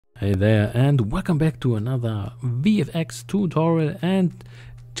Hey there, and welcome back to another VFX tutorial. And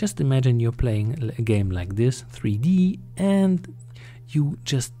just imagine you're playing a game like this, 3D, and you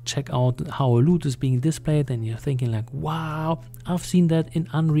just check out how a loot is being displayed, and you're thinking like, wow, I've seen that in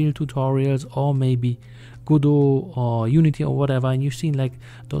Unreal tutorials, or maybe Godot or Unity or whatever, and you've seen like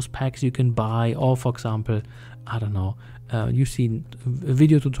those packs you can buy, or for example, I don't know, you've seen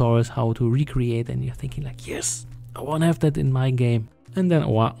video tutorials how to recreate, and you're thinking like, yes, I want to have that in my game. And then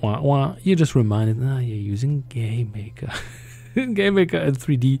you're just reminded, you're using GameMaker. GameMaker in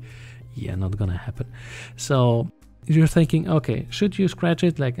 3D, yeah, not gonna happen. So you're thinking, okay, should you scratch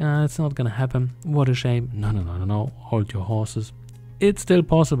it? Like, it's not gonna happen. What a shame. No. Hold your horses. It's still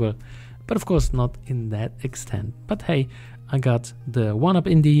possible, but of course not in that extent. But hey, I got the one-up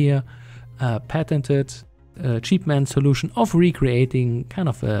indie here, patented cheap man solution of recreating kind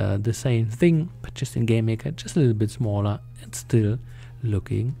of the same thing, but just in GameMaker, just a little bit smaller and still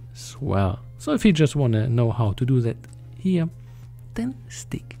looking swell. So if you just want to know how to do that here, then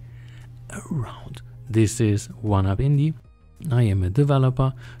stick around. This is one-up indie. I am a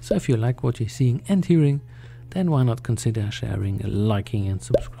developer, so if you like what you're seeing and hearing, then why not consider sharing, liking and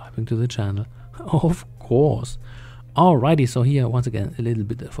subscribing to the channel, of course. Alrighty, so here once again a little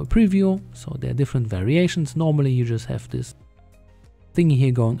bit of a preview. So there are different variations. Normally you just have this thingy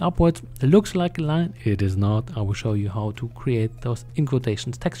here going upwards. It looks like a line. It is not. I will show you how to create those in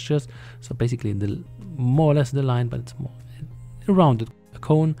quotations textures. So basically the more or less the line, but it's more around a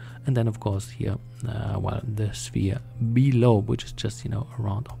cone. And then of course here, the sphere below, which is just, a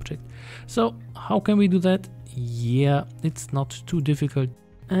round object. So how can we do that? Yeah, it's not too difficult.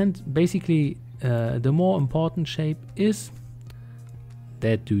 And basically the more important shape is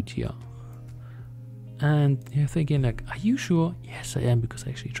that dude here. And you're thinking like, are you sure? Yes, I am, because I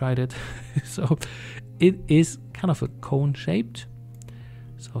actually tried it. So it is kind of a cone shaped.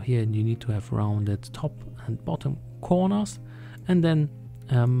 So here you need to have rounded top and bottom corners. And then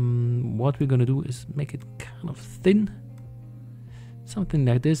what we're going to do is make it kind of thin, something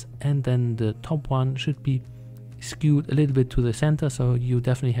like this. And then the top one should be skewed a little bit to the center, so you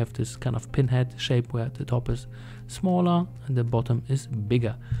definitely have this kind of pinhead shape where the top is smaller and the bottom is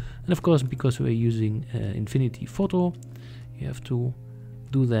bigger. And of course, because we're using Infinity Photo, you have to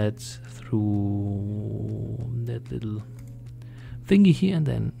do that through that little thingy here, and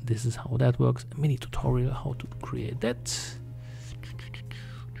then this is how that works. A mini tutorial how to create that.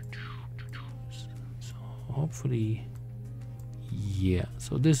 So hopefully, yeah,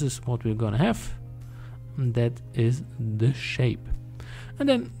 so this is what we're gonna have. And that is the shape. And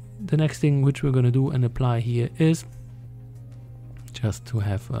then the next thing which we're going to do and apply here is just to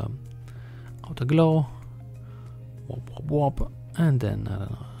have outer glow, wop, and then I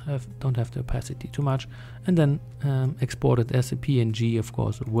don't know, don't have the opacity too much, and then export it as a PNG, of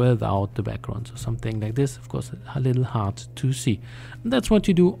course, without the background. So something like this, of course, a little hard to see. And that's what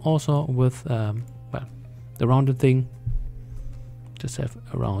you do also with the rounded thing. Just have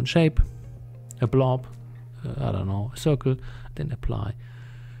a round shape, a blob, I don't know, a circle, then apply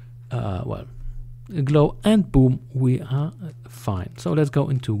a glow, and boom, we are fine. So let's go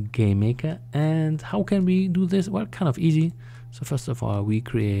into GameMaker. And how can we do this? Well, kind of easy. So first of all, we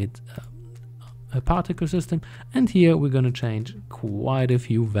create a particle system, and here we're going to change quite a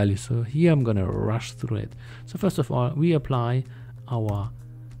few values. So here I'm going to rush through it. So first of all, we apply our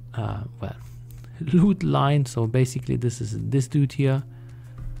loot line. So basically this is this dude here.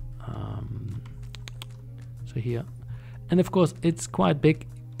 So here, and of course it's quite big,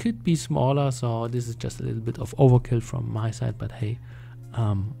 could be smaller, so this is just a little bit of overkill from my side, but hey,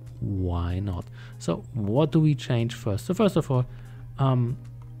 why not? So what do we change first? So first of all,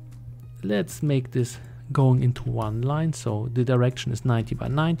 let's make this going into one line. So the direction is 90 by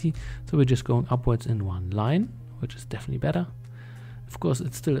 90, so we're just going upwards in one line, which is definitely better. Of course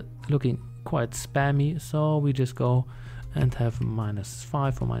it's still looking quite spammy, so we just go and have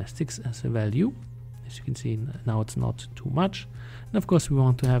 -5 or -6 as a value. As you can see, now it's not too much. And of course we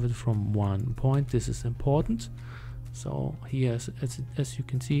want to have it from one point. This is important. So here, as you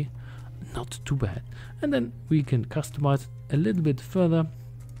can see, not too bad. And then we can customize a little bit further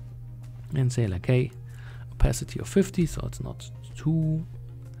and say like, hey, opacity of 50, so it's not too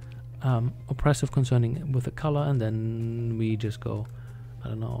oppressive concerning with the color. And then we just go, I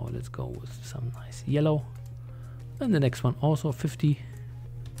don't know, let's go with some nice yellow. And the next one also 50.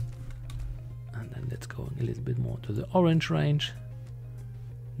 And then let's go a little bit more to the orange range.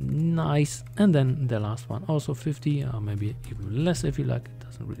 Nice. And then the last one also 50, or maybe even less if you like. It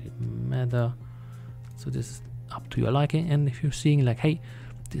doesn't really matter. So this is up to your liking. And if you're seeing like, hey,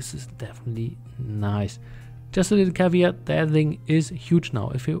 this is definitely nice. Just a little caveat, that thing is huge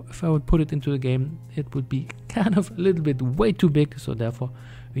now. If I would put it into the game, it would be kind of a little bit way too big, so therefore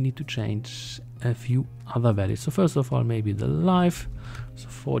we need to change a few other values. So first of all, maybe the life, so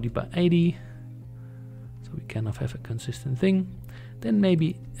 40 by 80, so we kind of have a consistent thing. Then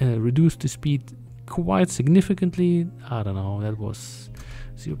maybe reduce the speed quite significantly. I don't know, that was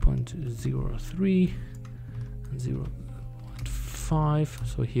 0.03 and 0.5.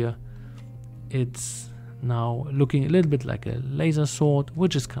 So here it's now looking a little bit like a laser sword,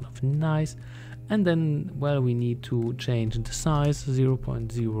 which is kind of nice. And then, well, we need to change the size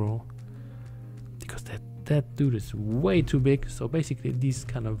 0.0 because that dude is way too big. So basically these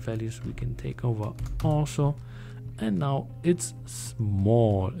kind of values we can take over also. And now it's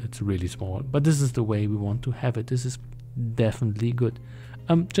small, it's really small, but this is the way we want to have it. This is definitely good.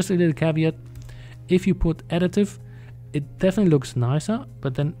 Just a little caveat, if you put additive, it definitely looks nicer,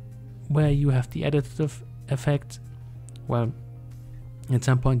 but then where you have the additive effect, well, at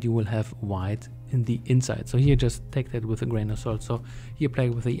some point you will have white in the inside. So here just take that with a grain of salt. So here play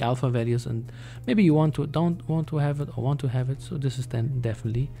with the alpha values, and maybe you don't want to have it or want to have it. So this is then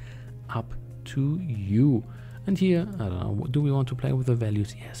definitely up to you. And here, I don't know, do we want to play with the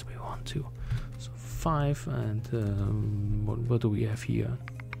values? Yes, we want to. So 5 and what do we have here?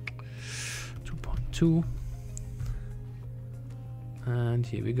 2.2. And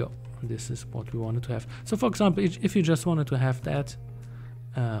here we go. This is what we wanted to have. So for example, if you just wanted to have that,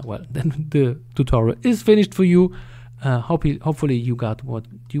 well, then the tutorial is finished for you. Hopefully you got what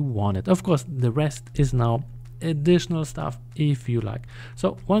you wanted. Of course, the rest is now additional stuff if you like.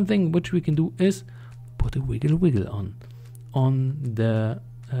 So one thing which we can do is put a wiggle on the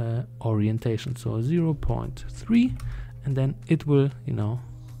orientation. So 0.3, and then it will, you know,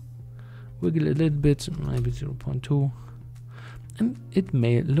 wiggle a little bit, maybe 0.2, and it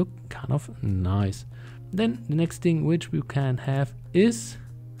may look kind of nice. Then the next thing which we can have is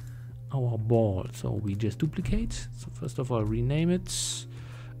our ball. So we just duplicate. So first of all, rename it.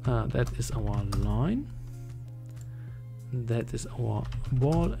 That is our line. That is our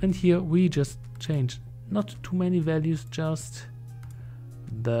ball. And here we just change not too many values, just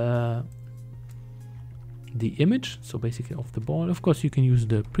the image. So basically of the ball. Of course, you can use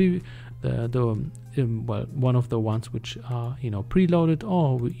the well, one of the ones which are, you know, preloaded,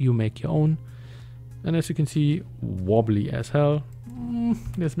 or you make your own. And as you can see, wobbly as hell.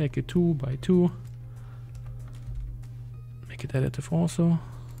 Let's make it 2 by 2. Make it additive also.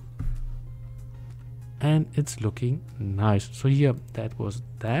 And it's looking nice. So here, that was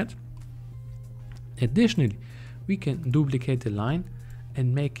that. Additionally, we can duplicate the line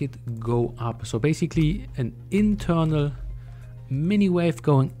and make it go up. So basically an internal mini wave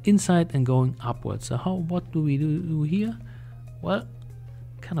going inside and going upwards. So what do we do here? Well,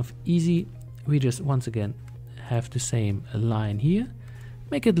 kind of easy. We just once again have the same line here,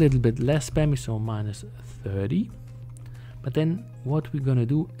 make it a little bit less spammy, so minus 30. But then what we're gonna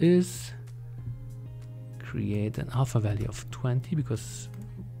do is create an alpha value of 20, because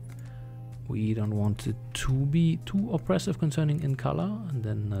we don't want it to be too oppressive concerning in color. And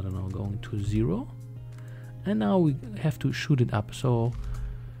then, I don't know, going to 0. And now we have to shoot it up. So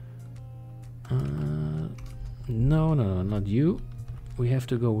no, not you. We have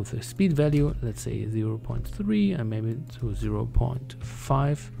to go with a speed value, let's say 0.3 and maybe to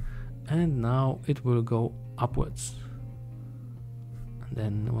 0.5, and now it will go upwards. And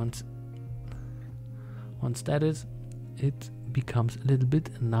then once that is, it becomes a little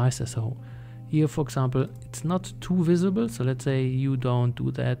bit nicer. So here, for example, it's not too visible. So let's say you don't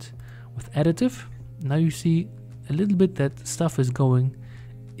do that with additive. Now you see a little bit that stuff is going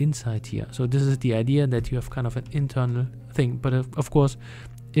inside here. So this is the idea, that you have kind of an internal thing. But of course,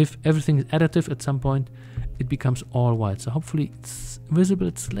 if everything is additive, at some point it becomes all white. So hopefully it's visible.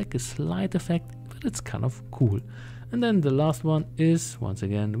 It's like a slight effect, but it's kind of cool. And then the last one is, once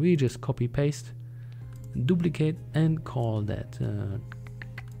again, we just copy paste, duplicate, and call that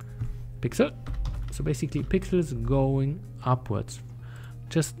pixel. So basically pixels going upwards,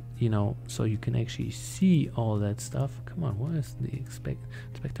 just, you know, so you can actually see all that stuff. Come on, why is the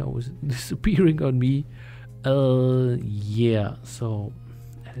spectre always disappearing on me? Yeah, so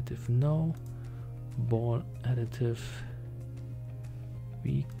additive, no. Ball additive,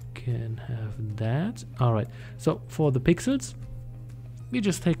 we can have that. All right, so for the pixels, we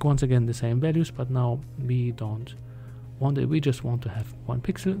just take once again the same values, but now we don't want it. We just want to have one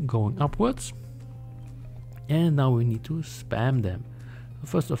pixel going upwards, and now we need to spam them.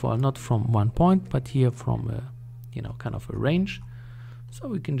 First of all, not from one point, but here from a, you know, kind of a range. So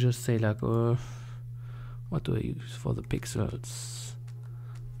we can just say like, what do I use for the pixels?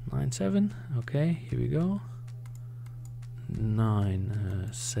 9.7. Okay, here we go.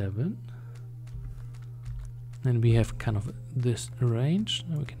 0.97. And we have kind of this range.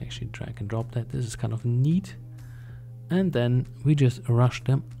 We can actually drag and drop that. This is kind of neat. And then we just rush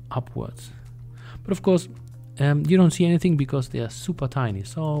them upwards. But of course, you don't see anything because they are super tiny.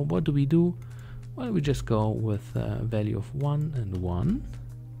 So what do? Well, we just go with a value of 1 and 1.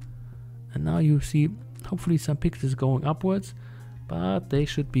 And now you see hopefully some pixels going upwards, but they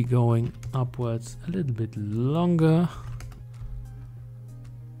should be going upwards a little bit longer.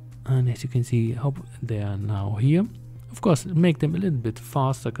 And as you can see, they are now here. Of course, make them a little bit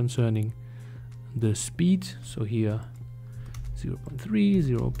faster concerning the speed. So here 0.3,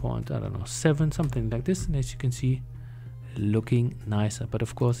 0.7, something like this. And as you can see, looking nicer. But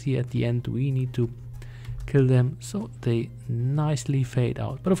of course, here at the end, we need to kill them so they nicely fade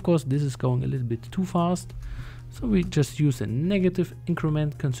out. But of course, this is going a little bit too fast. So we just use a negative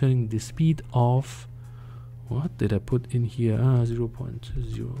increment concerning the speed of, what did I put in here?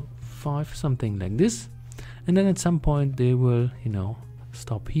 0.05, something like this. And then at some point they will,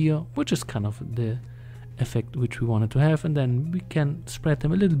 stop here, which is kind of the effect which we wanted to have. And then we can spread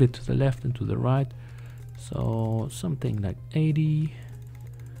them a little bit to the left and to the right. So something like 80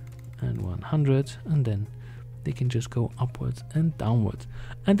 and 100, and then they can just go upwards and downwards.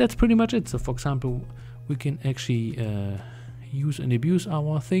 And that's pretty much it. So for example, we can actually use and abuse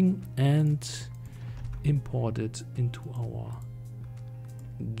our thing and import it into our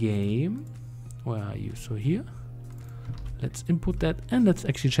game. Where are you? So here, let's input that and let's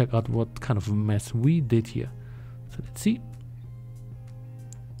actually check out what kind of a mess we did here. So let's see.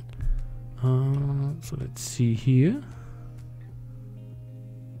 So let's see here.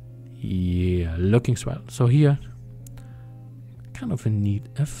 Yeah, looking swell. So here, kind of a neat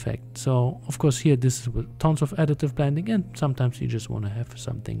effect. So of course here this is with tons of additive blending, and sometimes you just want to have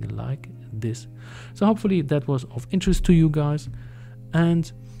something like this. So hopefully that was of interest to you guys.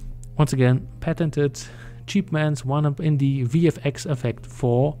 And once again, patented cheap man's one-up indie VFX effect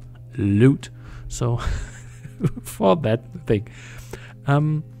for loot. So for that thing.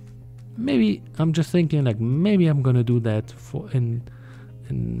 Maybe I'm just thinking like maybe I'm gonna do that for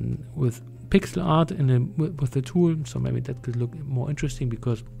with pixel art with the tool. So maybe that could look more interesting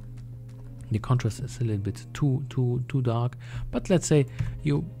because the contrast is a little bit too dark. But let's say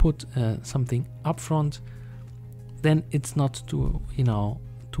you put something up front, then it's not too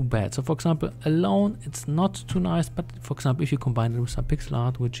too bad. So for example, alone it's not too nice, but for example if you combine it with some pixel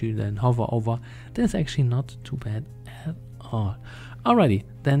art which you then hover over, then it's actually not too bad at all. Alrighty,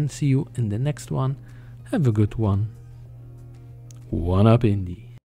 then see you in the next one. Have a good one. One up indie.